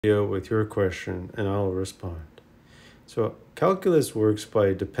Video with your question and I'll respond. So calculus works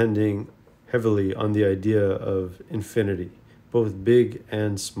by depending heavily on the idea of infinity, both big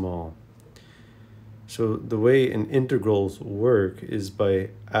and small. So the way integrals work is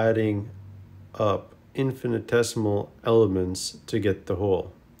by adding up infinitesimal elements to get the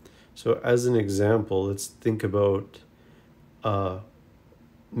whole. So as an example, let's think about a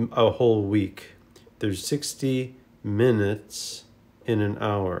whole week. There's 60 minutes in an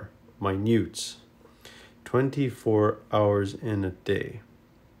hour, minutes, 24 hours in a day.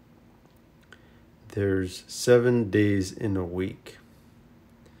 There's 7 days in a week,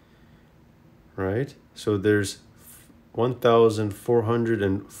 right? So there's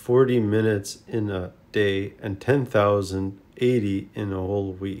 1,440 minutes in a day and 10,080 in a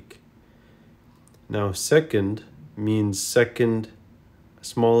whole week. Now, second means second,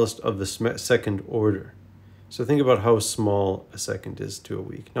 smallest of the second order. So think about how small a second is to a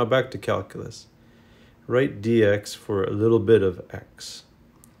week. Now back to calculus. Write dx for a little bit of x,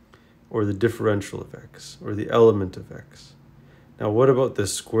 or the differential of x, or the element of x. Now what about the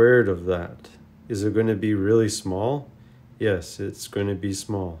squared of that? Is it going to be really small? Yes, it's going to be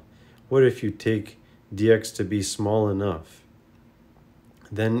small. What if you take dx to be small enough?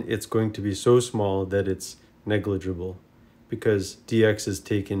 Then it's going to be so small that it's negligible, because dx is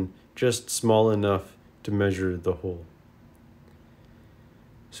taken just small enough to measure the whole.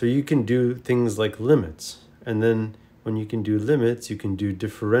 So you can do things like limits, and then when you can do limits, you can do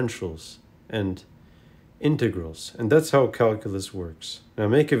differentials and integrals, and that's how calculus works. Now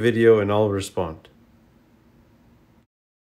make a video and I'll respond.